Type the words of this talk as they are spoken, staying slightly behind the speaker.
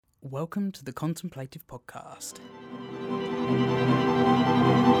Welcome to the Contemplative Podcast.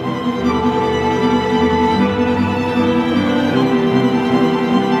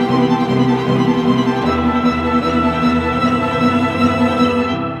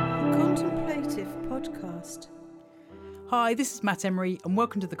 Contemplative Podcast. Hi, this is Matt Emery, and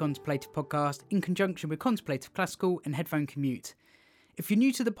welcome to the Contemplative Podcast in conjunction with Contemplative Classical and Headphone Commute. If you're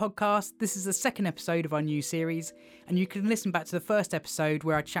new to the podcast, this is the second episode of our new series, and you can listen back to the first episode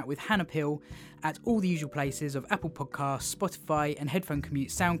where I chat with Hannah Peel at all the usual places of Apple Podcasts, Spotify and Headphone Commute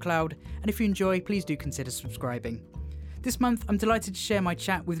SoundCloud, and if you enjoy, please do consider subscribing. This month, I'm delighted to share my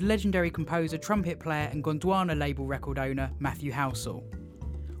chat with legendary composer, trumpet player and Gondwana label record owner Matthew Halsall.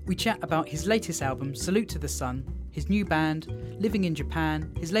 We chat about his latest album, Salute to the Sun, his new band, living in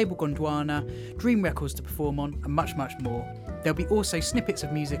Japan, his label Gondwana, dream records to perform on, and much, much more. There'll be also snippets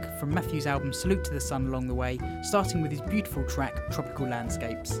of music from Matthew's album Salute to the Sun along the way, starting with his beautiful track, Tropical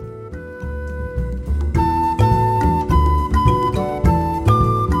Landscapes.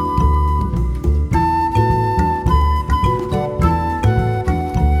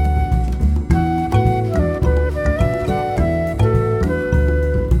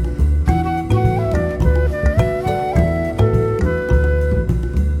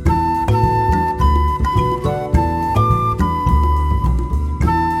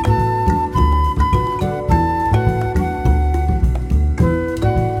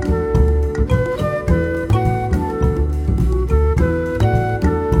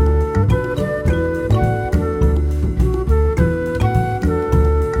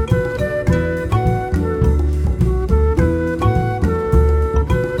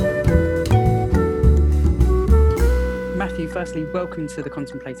 Firstly, welcome to the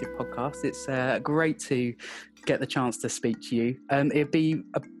Contemplative Podcast. It's great to get the chance to speak to you. It'd be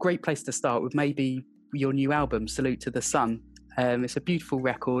a great place to start with maybe your new album, Salute to the Sun. It's a beautiful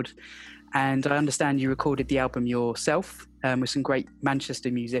record, and I understand you recorded the album yourself with some great Manchester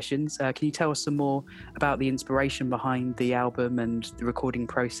musicians. Can you tell us some more about the inspiration behind the album and the recording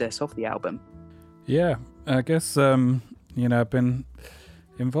process of the album? Yeah, I guess, I've been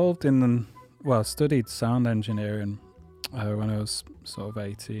involved in, studied sound engineering when I was sort of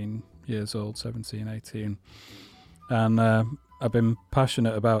 18 years old, 17, 18. And I've been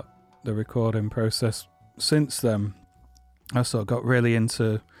passionate about the recording process since then. I sort of got really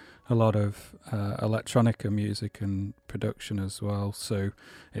into a lot of electronica music and production as well. So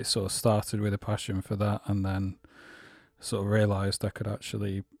it sort of started with a passion for that, and then sort of realised I could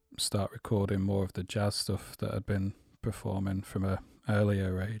actually start recording more of the jazz stuff that I'd been performing from an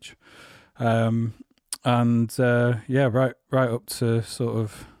earlier age. Right up to sort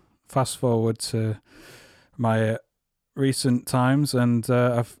of fast forward to my recent times, and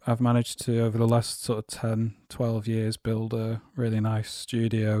I've managed to, over the last sort of 10, 12 years, build a really nice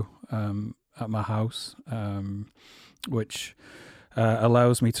studio at my house, which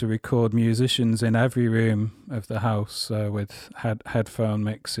allows me to record musicians in every room of the house with headphone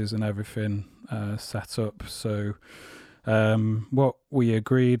mixes and everything set up. So what we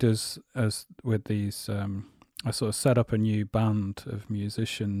agreed as with these, I sort of set up a new band of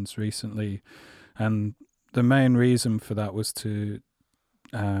musicians recently, and the main reason for that was to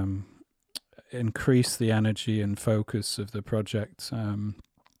increase the energy and focus of the project.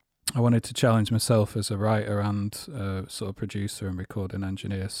 I wanted to challenge myself as a writer and sort of producer and recording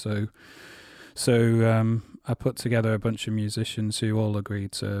engineer. So I put together a bunch of musicians who all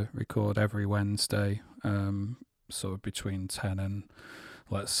agreed to record every Wednesday, sort of between 10 and,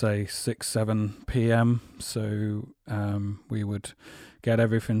 let's say, 6, 7 p.m. So we would get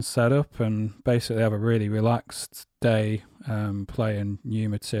everything set up and basically have a really relaxed day, playing new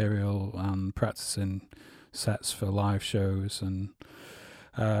material and practicing sets for live shows and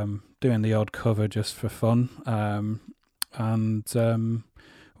doing the odd cover just for fun.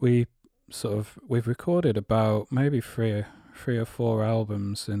 We've recorded about maybe three or four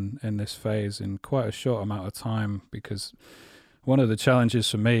albums in this phase in quite a short amount of time, because one of the challenges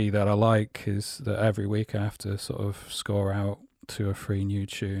for me that I like is that every week I have to sort of score out 2 or 3 new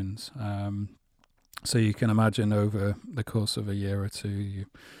tunes. So you can imagine over the course of a year or two, you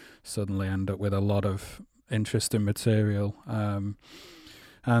suddenly end up with a lot of interesting material.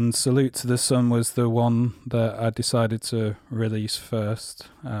 And Salute to the Sun was the one that I decided to release first.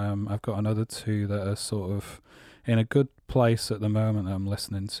 I've got another 2 that are sort of in a good place at the moment that I'm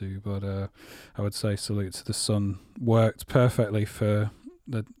listening to, but I would say Salute to the Sun worked perfectly for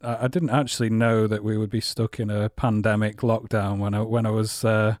I didn't actually know that we would be stuck in a pandemic lockdown when I was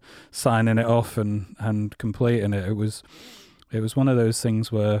signing it off and completing it. It was one of those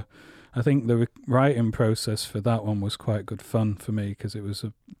things where I think the writing process for that one was quite good fun for me, because it was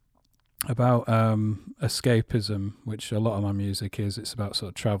about escapism, which a lot of my music is. It's about sort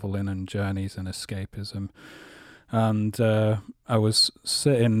of traveling and journeys and escapism. And I was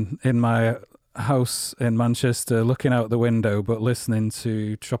sitting in my house in Manchester looking out the window but listening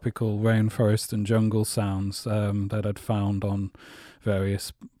to tropical rainforest and jungle sounds that I'd found on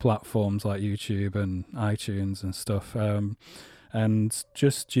various platforms like YouTube and iTunes and stuff, and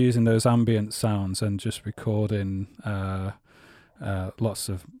just using those ambient sounds and just recording lots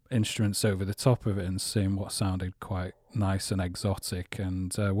of instruments over the top of it and seeing what sounded quite nice and exotic.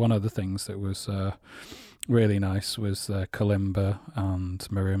 And one of the things that was really nice was kalimba and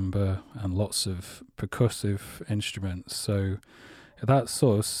marimba and lots of percussive instruments. So that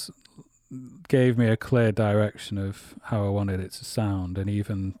sort of gave me a clear direction of how I wanted it to sound. And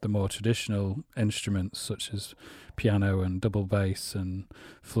even the more traditional instruments such as piano and double bass and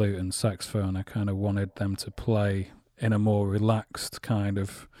flute and saxophone, I kind of wanted them to play in a more relaxed kind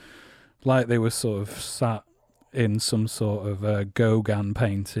of, like they were sort of sat in some sort of Gauguin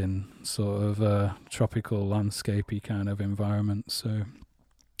painting, sort of tropical landscapey kind of environment. So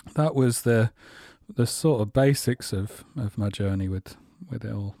that was the sort of basics of my journey with it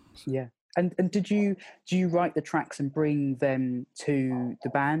all. Yeah. And do you write the tracks and bring them to the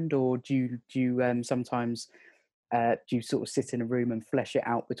band, or do you sometimes do you sort of sit in a room and flesh it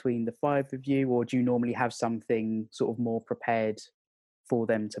out between the five of you, or do you normally have something sort of more prepared for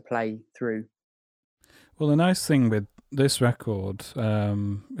them to play through? Well, the nice thing with this record,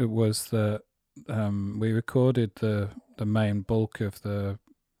 it was that we recorded the main bulk of the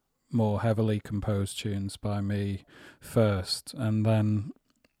more heavily composed tunes by me first, and then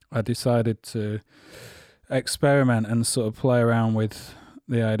I decided to experiment and sort of play around with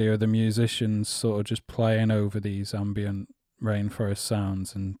the idea of the musicians sort of just playing over these ambient rainforest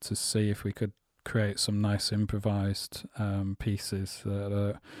sounds, and to see if we could create some nice improvised pieces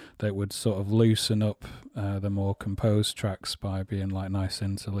that would sort of loosen up the more composed tracks by being like nice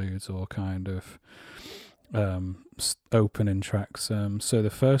interludes or kind of opening tracks. So the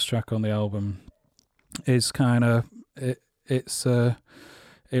first track on the album is kind of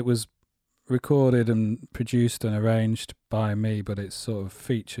it was recorded and produced and arranged by me, but it sort of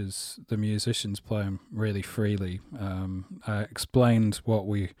features the musicians playing really freely. I explained what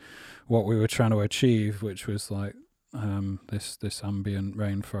we were trying to achieve, which was like this ambient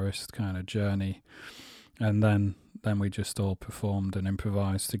rainforest kind of journey, and then we just all performed and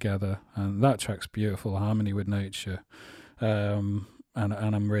improvised together, and that track's beautiful, harmony with nature, and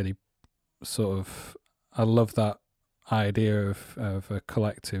I'm really sort of, I love that idea of a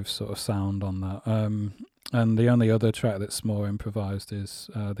collective sort of sound on that. And the only other track that's more improvised is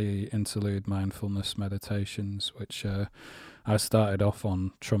the interlude Mindfulness Meditations, which I started off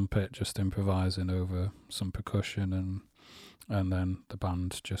on trumpet, just improvising over some percussion, and then the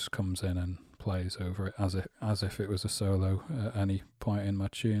band just comes in and plays over it as if it was a solo at any point in my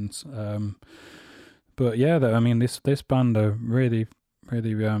tunes. But yeah, I mean, this band are really,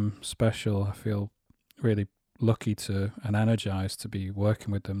 really special. I feel really lucky and energized to be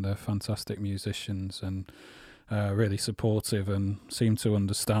working with them. They're fantastic musicians and really supportive, and seem to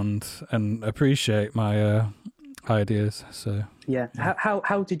understand and appreciate my ideas. So yeah.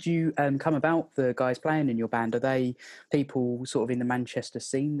 How did you come about the guys playing in your band? Are they people sort of in the Manchester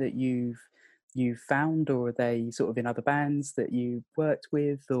scene that you've found, or are they sort of in other bands that you worked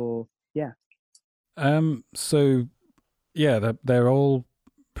with, or yeah? So yeah, they're all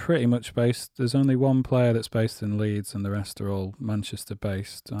pretty much based. There's only one player that's based in Leeds, and the rest are all Manchester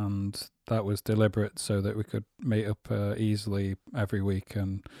based, and that was deliberate so that we could meet up easily every week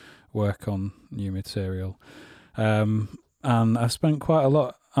and work on new material. And I spent quite a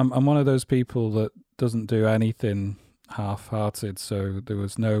lot. I'm one of those people that doesn't do anything half-hearted, so there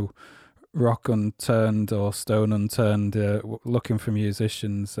was no rock unturned or stone unturned looking for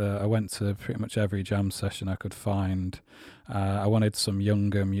musicians. I went to pretty much every jam session I could find. I wanted some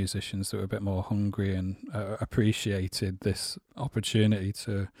younger musicians that were a bit more hungry and appreciated this opportunity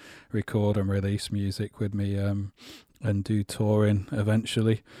to record and release music with me and do touring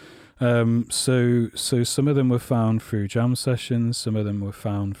eventually. So some of them were found through jam sessions, some of them were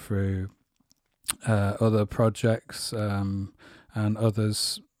found through other projects, and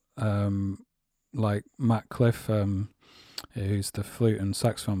others like Matt Cliff, who's the flute and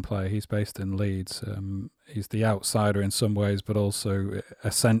saxophone player. He's based in Leeds. He's the outsider in some ways, but also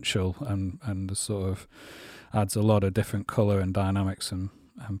essential, and sort of adds a lot of different colour and dynamics, and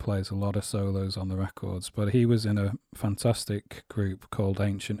plays a lot of solos on the records. But he was in a fantastic group called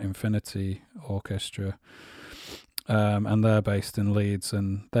Ancient Infinity Orchestra, and they're based in Leeds,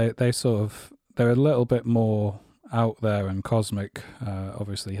 and they're a little bit more out there and cosmic,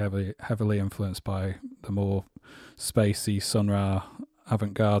 obviously heavily influenced by the more spacey Sun Ra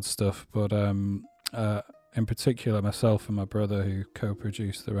avant-garde stuff, but in particular myself and my brother, who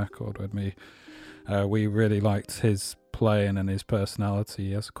co-produced the record with me, we really liked his playing and his personality.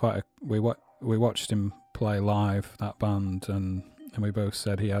 He has we watched him play live, that band, and we both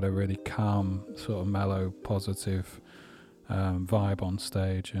said he had a really calm, sort of mellow, positive vibe on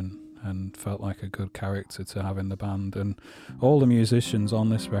stage, and felt like a good character to have in the band. And all the musicians on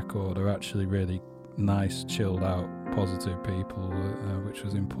this record are actually really nice, chilled out, positive people, which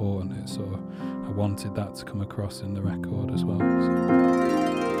was important. It sort of, I wanted that to come across in the record as well. So.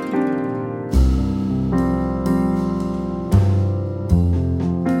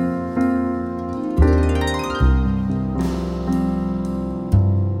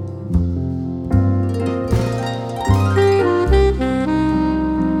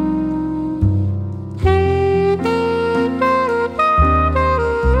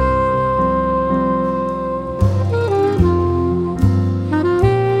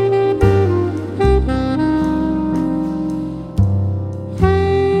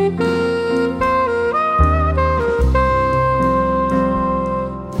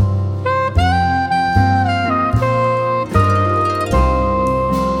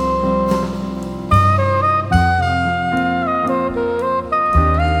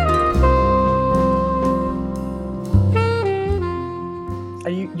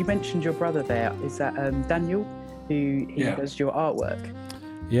 You mentioned your brother there. Is that Daniel, who does your artwork?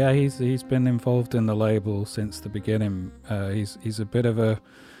 Yeah, he's been involved in the label since the beginning. He's a bit of a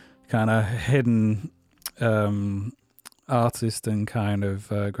kind of hidden artist and kind of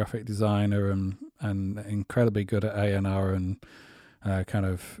graphic designer, and incredibly good at A&R, and kind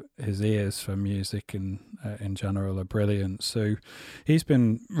of his ears for music and in general are brilliant. So he's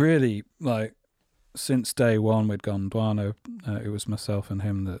been really, like, since day one with Gondwana, it was myself and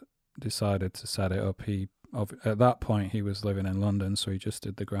him that decided to set it up. At that point he was living in London, so he just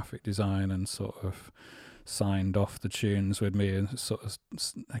did the graphic design and sort of signed off the tunes with me and sort of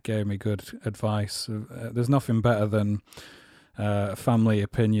gave me good advice. There's nothing better than family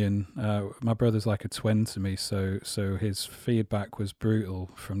opinion. My brother's like a twin to me, so his feedback was brutal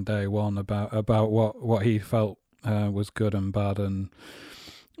from day one about what he felt was good and bad and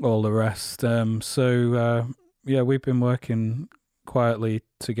all the rest. We've been working quietly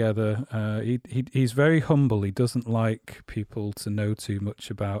together. He's very humble. He doesn't like people to know too much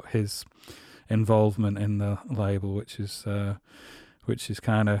about his involvement in the label, which is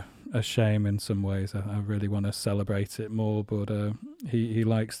kind of a shame in some ways. I really want to celebrate it more, but he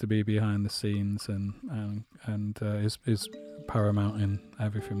likes to be behind the scenes and is paramount in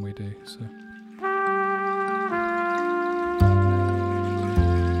everything we do. So.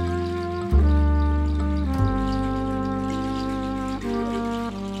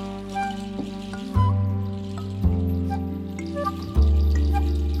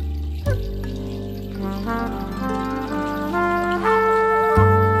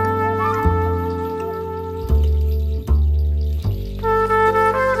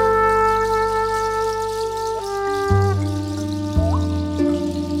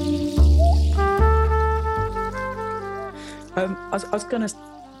 I was going to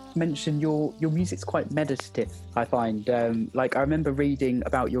mention your music's quite meditative, I find. I remember reading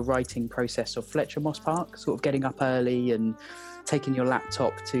about your writing process of Fletcher Moss Park, sort of getting up early and taking your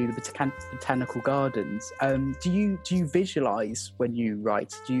laptop to the botanical gardens. Do you visualise when you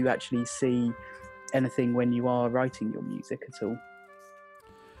write? Do you actually see anything when you are writing your music at all?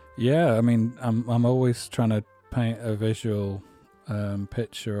 Yeah, I mean, I'm always trying to paint a visual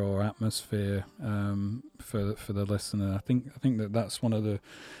picture or atmosphere for the listener. I think that's one of the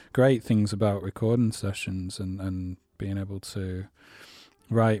great things about recording sessions and being able to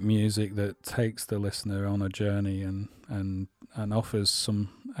write music that takes the listener on a journey and offers some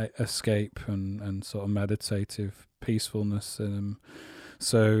escape and sort of meditative peacefulness.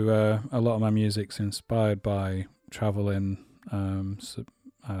 So a lot of my music's inspired by traveling.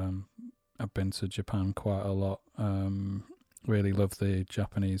 I've been to Japan quite a lot. Really love the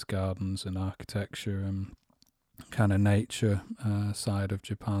Japanese gardens and architecture and kind of nature side of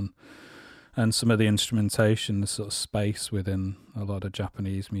Japan, and some of the instrumentation, the sort of space within a lot of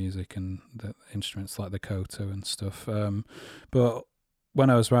Japanese music and the instruments like the koto and stuff. But when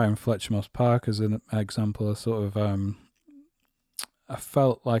I was writing Fletcher Moss Park as an example, I sort of I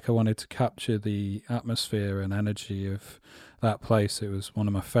felt like I wanted to capture the atmosphere and energy of that place. It was one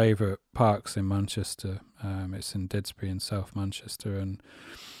of my favourite parks in Manchester. It's in Didsbury in South Manchester, and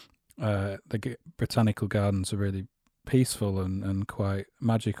the botanical gardens are really peaceful and quite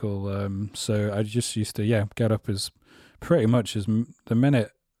magical. So I just used to get up as pretty much as the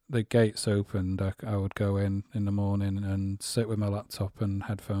minute the gates opened, I would go in the morning and sit with my laptop and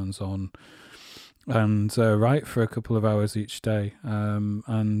headphones on and write for a couple of hours each day.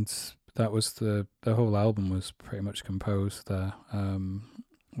 And that was the whole album was pretty much composed there,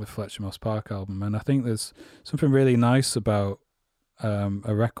 with Fletcher Moss Park album. And I think there's something really nice about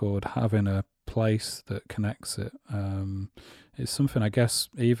a record having a place that connects it. It's something, I guess,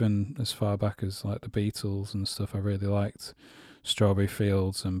 even as far back as like the Beatles and stuff, I really liked Strawberry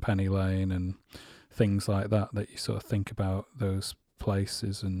Fields and Penny Lane and things like that you sort of think about those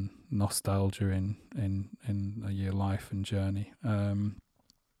places and nostalgia in your life and journey.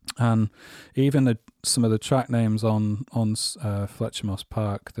 And even some of the track names on Fletcher Moss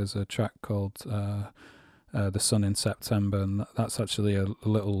Park, there's a track called The Sun in September, and that's actually a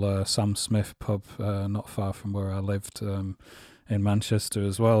little Sam Smith pub not far from where I lived, in Manchester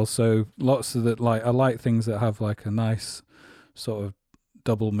as well. So lots of that, like I like things that have like a nice sort of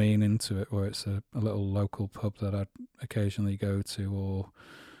double meaning to it, where it's a little local pub that I'd occasionally go to, or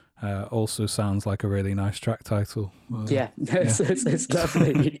also sounds like a really nice track title. It's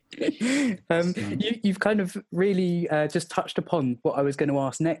lovely. You've kind of really just touched upon what I was going to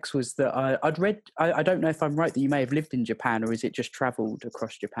ask next, was that I'd read, I don't know if I'm right, that you may have lived in Japan, or is it just travelled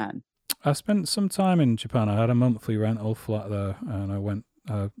across Japan? I spent some time in Japan. I had a monthly rental flat there, and I went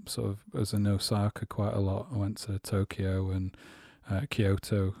sort of as in Osaka quite a lot. I went to Tokyo and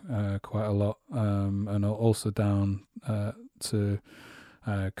Kyoto quite a lot, and also down to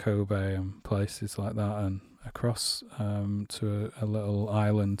Kobe and places like that, and across to a little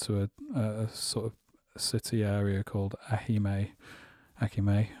island, to a sort of city area called Akime, I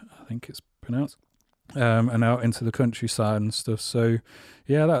think it's pronounced, and out into the countryside and stuff. So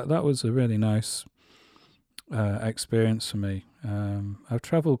yeah, that was a really nice experience for me. I've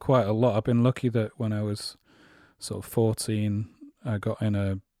travelled quite a lot. I've been lucky that when I was sort of 14, I got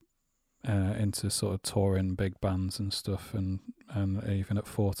into sort of touring big bands and stuff, and even at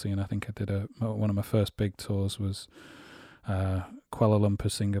 14, I think I did one of my first big tours was Kuala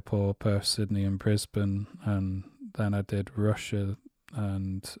Lumpur, Singapore, Perth, Sydney, and Brisbane, and then I did Russia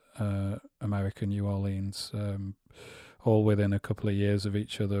and America, New Orleans, all within a couple of years of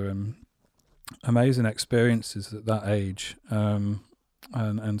each other, and amazing experiences at that age. And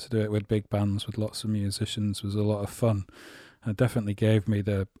to do it with big bands with lots of musicians was a lot of fun. It definitely gave me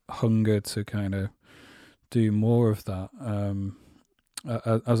the hunger to kind of do more of that.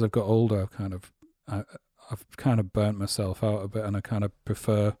 As I've got older, I've kind of burnt myself out a bit, and I kind of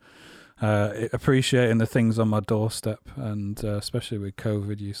prefer appreciating the things on my doorstep. And especially with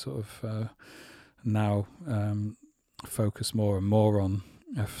COVID, you sort of now focus more and more on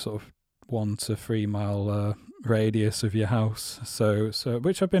a sort of 1 to 3 mile radius of your house. So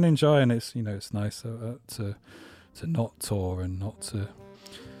which I've been enjoying. It's it's nice to not tour and not to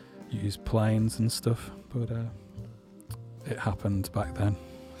use planes and stuff, but it happened back then.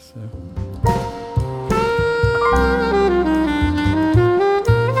 So.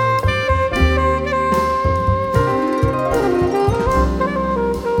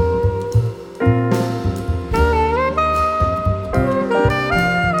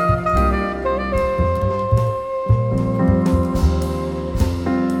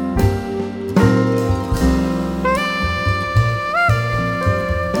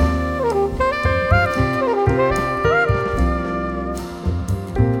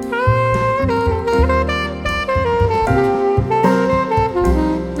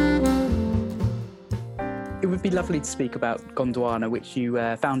 Lovely to speak about Gondwana, which you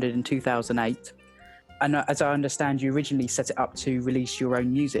founded in 2008, and as I understand, you originally set it up to release your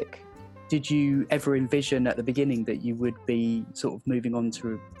own music. Did you ever envision at the beginning that you would be sort of moving on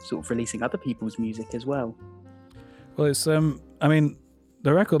to sort of releasing other people's music as well? Well, it's I mean,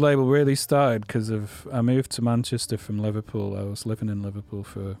 the record label really started because I moved to Manchester from Liverpool. I was living in Liverpool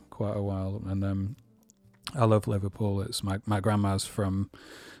for quite a while, and I love Liverpool. It's my grandma's from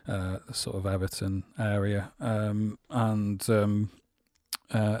sort of Everton area, and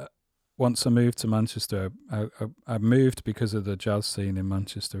once I moved to Manchester, I moved because of the jazz scene in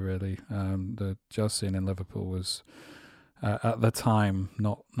Manchester. Really, the jazz scene in Liverpool was at the time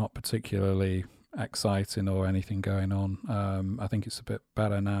not particularly exciting or anything going on. I think it's a bit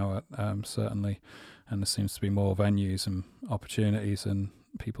better now, certainly, and there seems to be more venues and opportunities and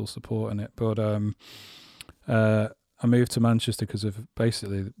people supporting it. But I moved to Manchester because of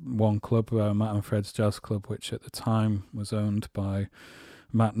basically one club, Matt and Fred's Jazz Club, which at the time was owned by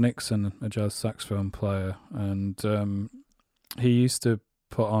Matt Nixon, a jazz saxophone player, and he used to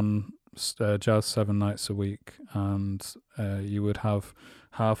put on jazz 7 nights a week, and you would have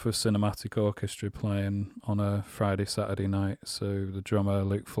half of cinematic orchestra playing on a Friday, Saturday night. So the drummer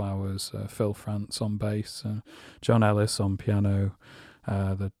Luke Flowers, Phil France on bass, John Ellis on piano,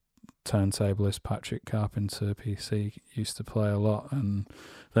 the turntablist Patrick Carpenter PC used to play a lot, and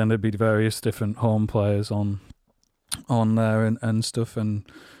then there'd be various different horn players on there and stuff, and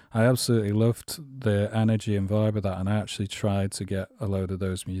I absolutely loved the energy and vibe of that, and I actually tried to get a load of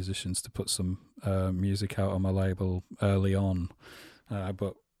those musicians to put some music out on my label early on,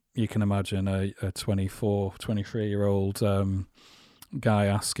 but you can imagine a 24, 23-year-old guy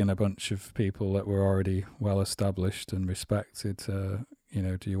asking a bunch of people that were already well established and respected,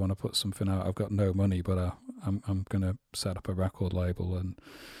 do you want to put something out? I've got no money, but I'm going to set up a record label, and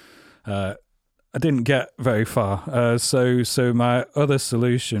I didn't get very far. So my other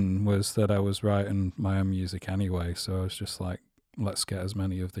solution was that I was writing my own music anyway. So I was just like, let's get as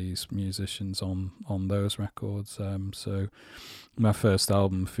many of these musicians on those records. So my first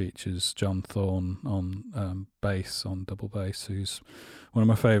album features John Thorne on bass, on double bass, who's one of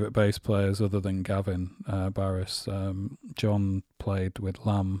my favourite bass players other than Gavin Barris. John played with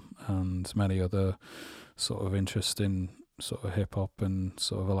Lamb and many other sort of interesting sort of hip-hop and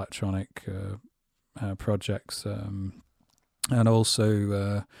sort of electronic projects, and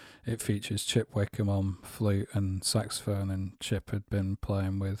also it features Chip Wickham on flute and saxophone, and Chip had been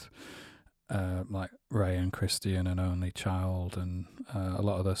playing with like Ray and Christian and Only Child, and a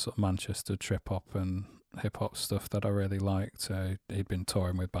lot of the sort of Manchester trip-hop and hip-hop stuff that I really liked. He'd been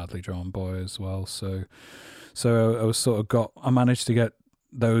touring with Badly Drawn Boy as well, so I was I managed to get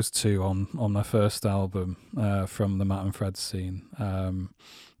those two on my first album from the Matt and Fred scene,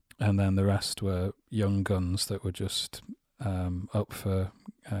 and then the rest were young guns that were just up for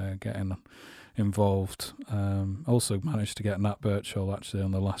getting involved. Also managed to get Nat Birchall actually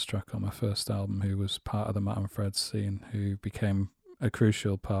on the last track on my first album, who was part of the Matt and Fred scene, who became a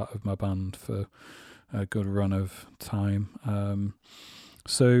crucial part of my band for a good run of time.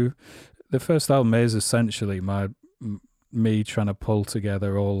 So the first album is essentially me trying to pull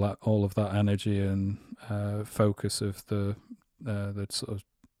together all of that energy and focus of the sort of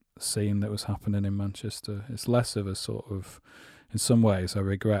scene that was happening in Manchester. It's less of a sort of, in some ways I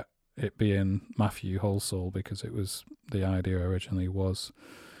regret it being Matthew Halsall, because it was, the idea originally was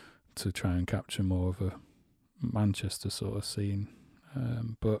to try and capture more of a Manchester sort of scene,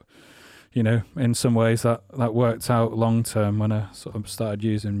 but in some ways that worked out long term. When I sort of started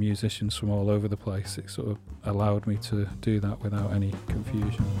using musicians from all over the place, it sort of allowed me to do that without any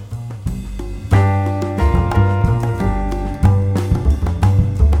confusion.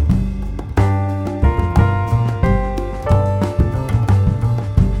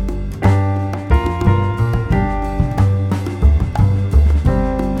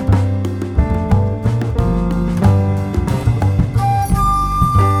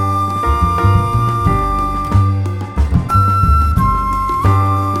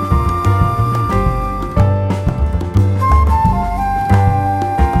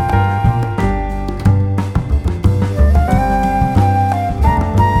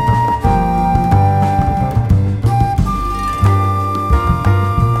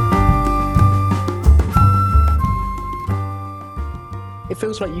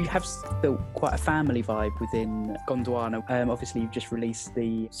 Feels like you have built quite a family vibe within Gondwana. Obviously, you've just released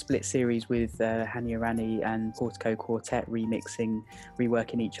the split series with Hania Rani and Portico Quartet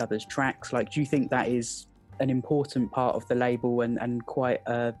reworking each other's tracks. Like, do you think that is an important part of the label and quite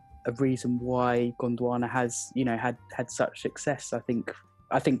a reason why Gondwana has, had such success? I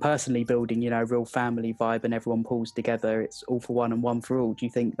think personally, building, a real family vibe and everyone pulls together, it's all for one and one for all. Do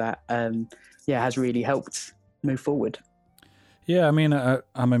you think that, has really helped move forward? Yeah, I mean,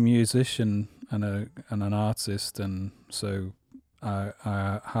 I'm a musician and an artist, and so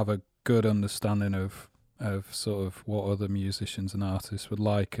I have a good understanding of sort of what other musicians and artists would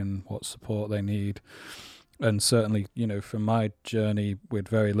like and what support they need. And certainly, from my journey with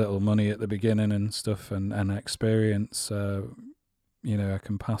very little money at the beginning and stuff, and experience, I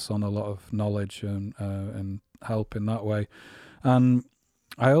can pass on a lot of knowledge and help in that way. And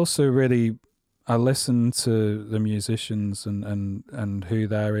I also really, I listen to the musicians and who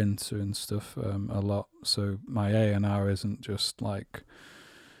they're into and stuff a lot. So my A&R isn't just like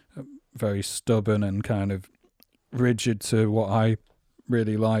very stubborn and kind of rigid to what I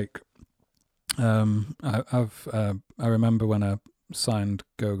really like. I remember when I signed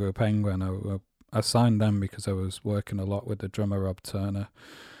Go-Go Penguin, I signed them because I was working a lot with the drummer Rob Turner,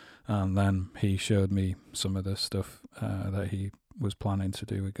 and then he showed me some of the stuff that he was planning to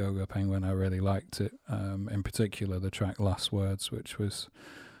do with Go-Go Penguin. I really liked it, in particular the track Last Words, which was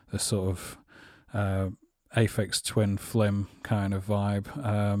sort of Aphex Twin Flim kind of vibe.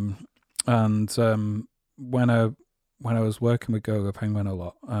 And when I was working with Go-Go Penguin a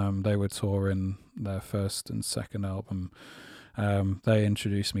lot, they were touring their first and second album. They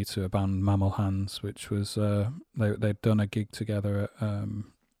introduced me to a band, Mammal Hands, which was they'd done a gig together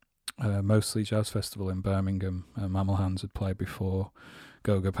at Mostly Jazz Festival in Birmingham. Mammal Hands had played before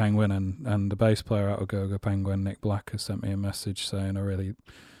Go-Go Penguin, and the bass player out of Go-Go Penguin, Nick Blacker, sent me a message saying, I really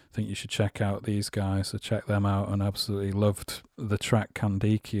think you should check out these guys. So check them out, and absolutely loved the track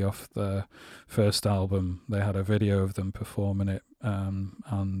Kandiki off their first album. They had a video of them performing it,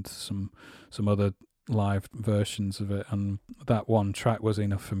 and some other live versions of it, and that one track was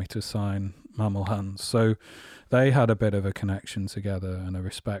enough for me to sign Mammal Hands. So they had a bit of a connection together and a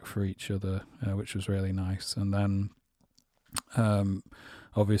respect for each other, which was really nice. And then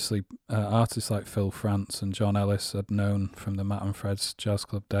obviously artists like Phil France and John Ellis I'd known from the Matt and Fred's Jazz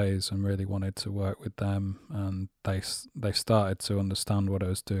Club days and really wanted to work with them, and they started to understand what I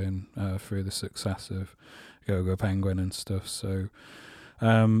was doing through the success of Go-Go Penguin and stuff. So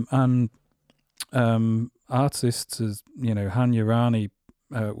artists as Hanya Rani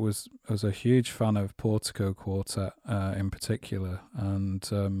was a huge fan of Portico Quartet in particular, and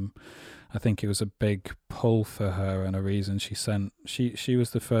I think it was a big pull for her, and a reason she was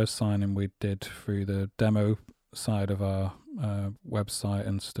the first signing we did through the demo side of our website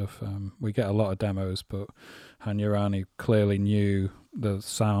and stuff. We get a lot of demos, but Hanya Rani clearly knew the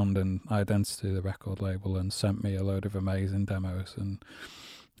sound and identity of the record label and sent me a load of amazing demos, and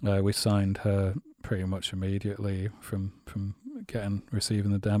we signed her pretty much immediately from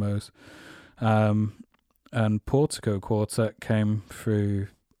receiving the demos. And Portico Quartet came through.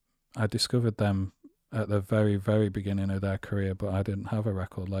 I discovered them at the very, very beginning of their career, but I didn't have a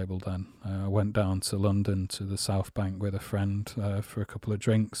record label then. I went down to London to the South Bank with a friend for a couple of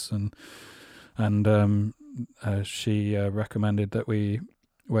drinks, and she recommended that we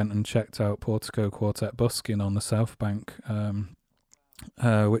went and checked out Portico Quartet busking on the South Bank,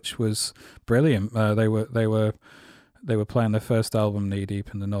 which was brilliant. They were playing their first album, Knee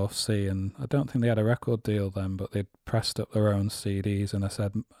Deep in the North Sea, and I don't think they had a record deal then, but they'd pressed up their own CDs, and I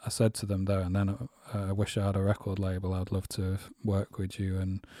said to them there and then, I wish I had a record label. I'd love to work with you,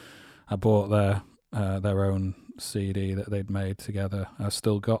 and I bought their own CD that they'd made together. I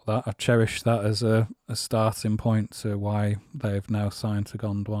still got that. I cherished that as a starting point to why they've now signed to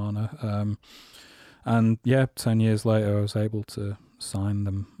Gondwana. And yeah, 10 years later, I was able to sign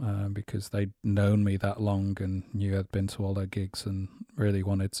them because they'd known me that long and knew I'd been to all their gigs and really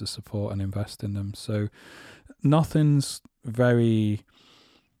wanted to support and invest in them. So nothing's very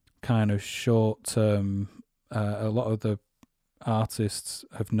kind of short term. A lot of the artists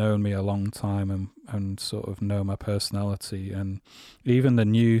have known me a long time and sort of know my personality, and even the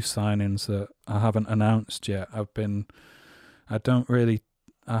new signings that I haven't announced yet, I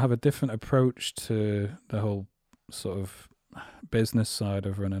have a different approach to the whole sort of business side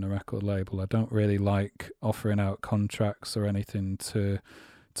of running a record label. I don't really like offering out contracts or anything to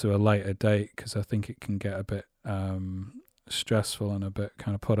a later date, because I think it can get a bit stressful and a bit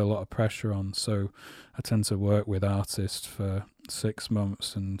kind of put a lot of pressure on. So I tend to work with artists for 6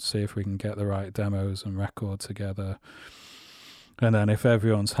 months and see if we can get the right demos and record together. And then if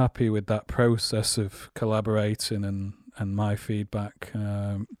everyone's happy with that process of collaborating and my feedback,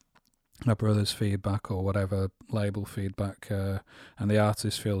 my brother's feedback, or whatever label feedback, and the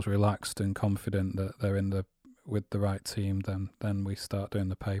artist feels relaxed and confident that they're with the right team, then we start doing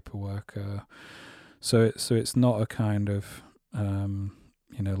the paperwork. So it's not a kind of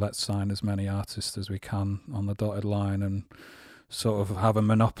let's sign as many artists as we can on the dotted line and sort of have a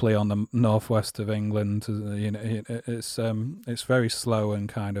monopoly on the northwest of England. It's very slow and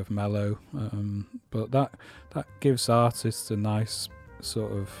kind of mellow, but that gives artists a nice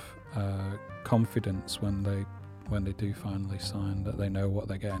sort of confidence when they do finally sign, that they know what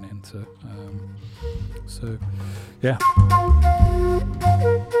they're getting into. So yeah.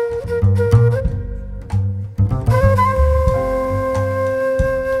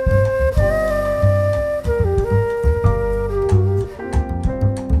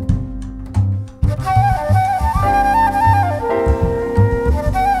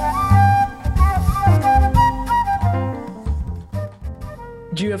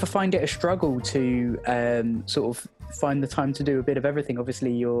 Do you ever find it a struggle to sort of find the time to do a bit of everything?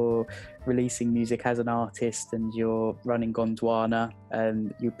 Obviously, you're releasing music as an artist, and you're running Gondwana,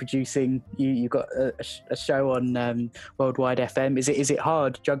 you're producing. You got a show on Worldwide FM. Is it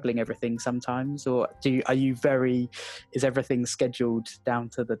hard juggling everything sometimes, or is everything scheduled down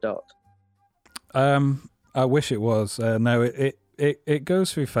to the dot? I wish it was. No, it it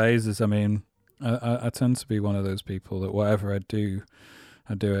goes through phases. I mean, I tend to be one of those people that whatever I do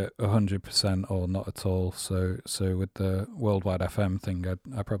it 100% or not at all. So with the Worldwide FM thing,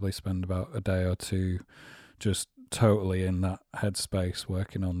 I probably spend about a day or two just totally in that headspace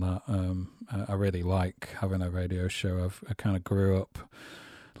working on that. I really like having a radio show. I kind of grew up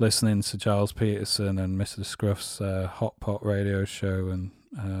listening to Giles Peterson and Mr. Scruff's Hot Pot radio show and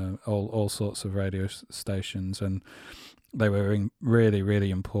all sorts of radio stations, and they were really, really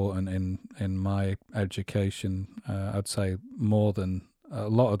important in my education. I'd say more than a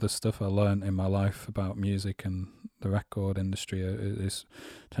lot of the stuff I learned in my life about music and the record industry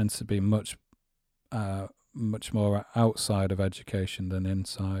tends to be much more outside of education than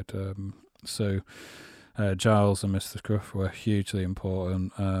inside. So Giles and Mr. Scruff were hugely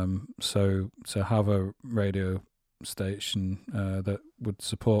important. So to have a radio station that would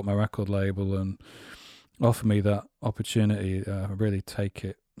support my record label and offer me that opportunity, really take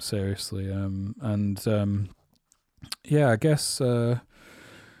it seriously. Yeah, I guess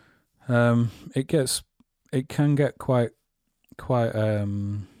it can get quite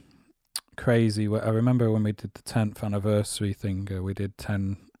crazy. I remember when we did the 10th anniversary thing, we did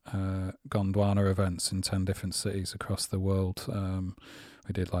 10 Gondwana events in 10 different cities across the world.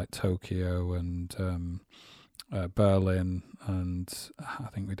 We did like Tokyo and Berlin, and I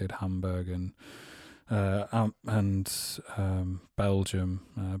think we did Hamburg and Belgium,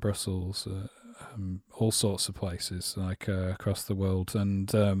 Brussels, all sorts of places like across the world, and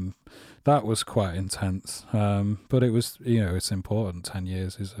that was quite intense. But it was, it's important. 10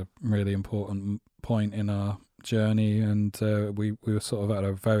 years is a really important point in our journey, and we were sort of at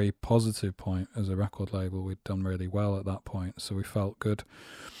a very positive point as a record label. We'd done really well at that point, so we felt good.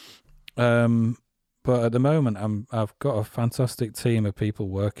 But at the moment, I've got a fantastic team of people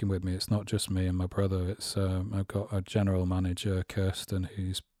working with me. It's not just me and my brother. It's I've got a general manager, Kirsten,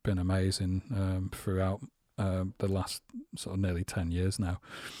 who's been amazing throughout the last sort of nearly 10 years now.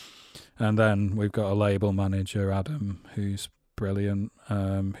 And then we've got a label manager, Adam, who's brilliant,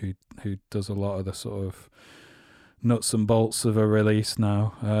 who does a lot of the sort of nuts and bolts of a release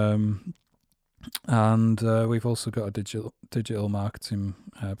now. And we've also got a digital marketing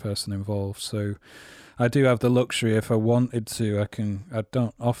person involved. So I do have the luxury, if I wanted to, I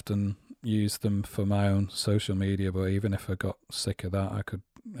don't often use them for my own social media, but even if I got sick of that, I could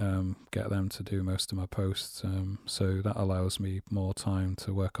get them to do most of my posts. So that allows me more time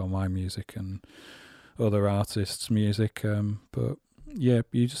to work on my music and other artists' music. But yeah,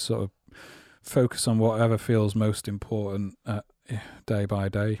 you just sort of focus on whatever feels most important day by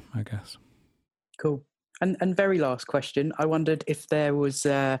day, I guess. Cool. And very last question, I wondered if there was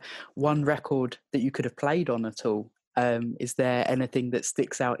one record that you could have played on at all. Is there anything that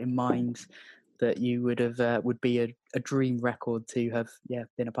sticks out in mind that you would be a dream record to have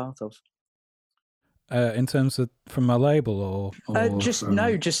been a part of? In terms of from my label or just in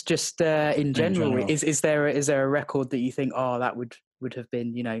general. Is there a record that you think, that would have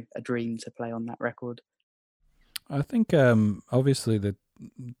been a dream to play on that record? I think obviously the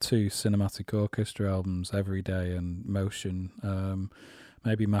 2 cinematic orchestra albums, Every Day and Motion.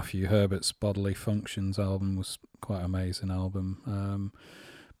 Maybe Matthew Herbert's Bodily Functions album was quite an amazing album.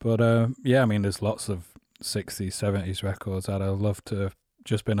 But I mean, there's lots of 60s, 70s records that I'd love to have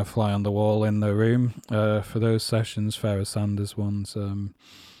just been a fly on the wall in the room for those sessions. Farrah Sanders ones.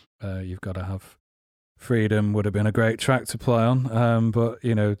 You've Got to Have Freedom would have been a great track to play on. But,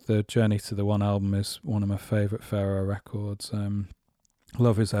 the Journey to the One album is one of my favourite Farrah records.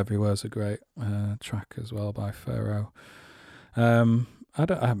 Love Is Everywhere is a great track as well by Farrah.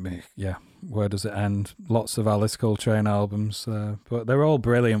 Where Does It End? Lots of Alice Coltrane albums, but they're all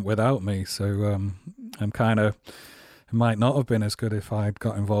brilliant without me. So I'm kind of, it might not have been as good if I'd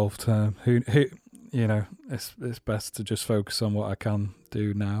got involved. It's best to just focus on what I can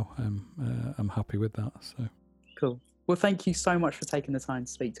do now. I'm happy with that. So cool. Well, thank you so much for taking the time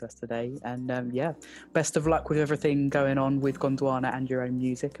to speak to us today. And best of luck with everything going on with Gondwana and your own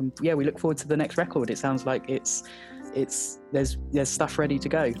music. And we look forward to the next record. It sounds like there's stuff ready to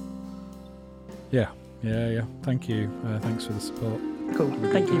go. Yeah. Thank you. Thanks for the support. Cool.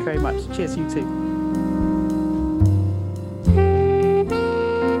 Thank you very much. Cheers, you too.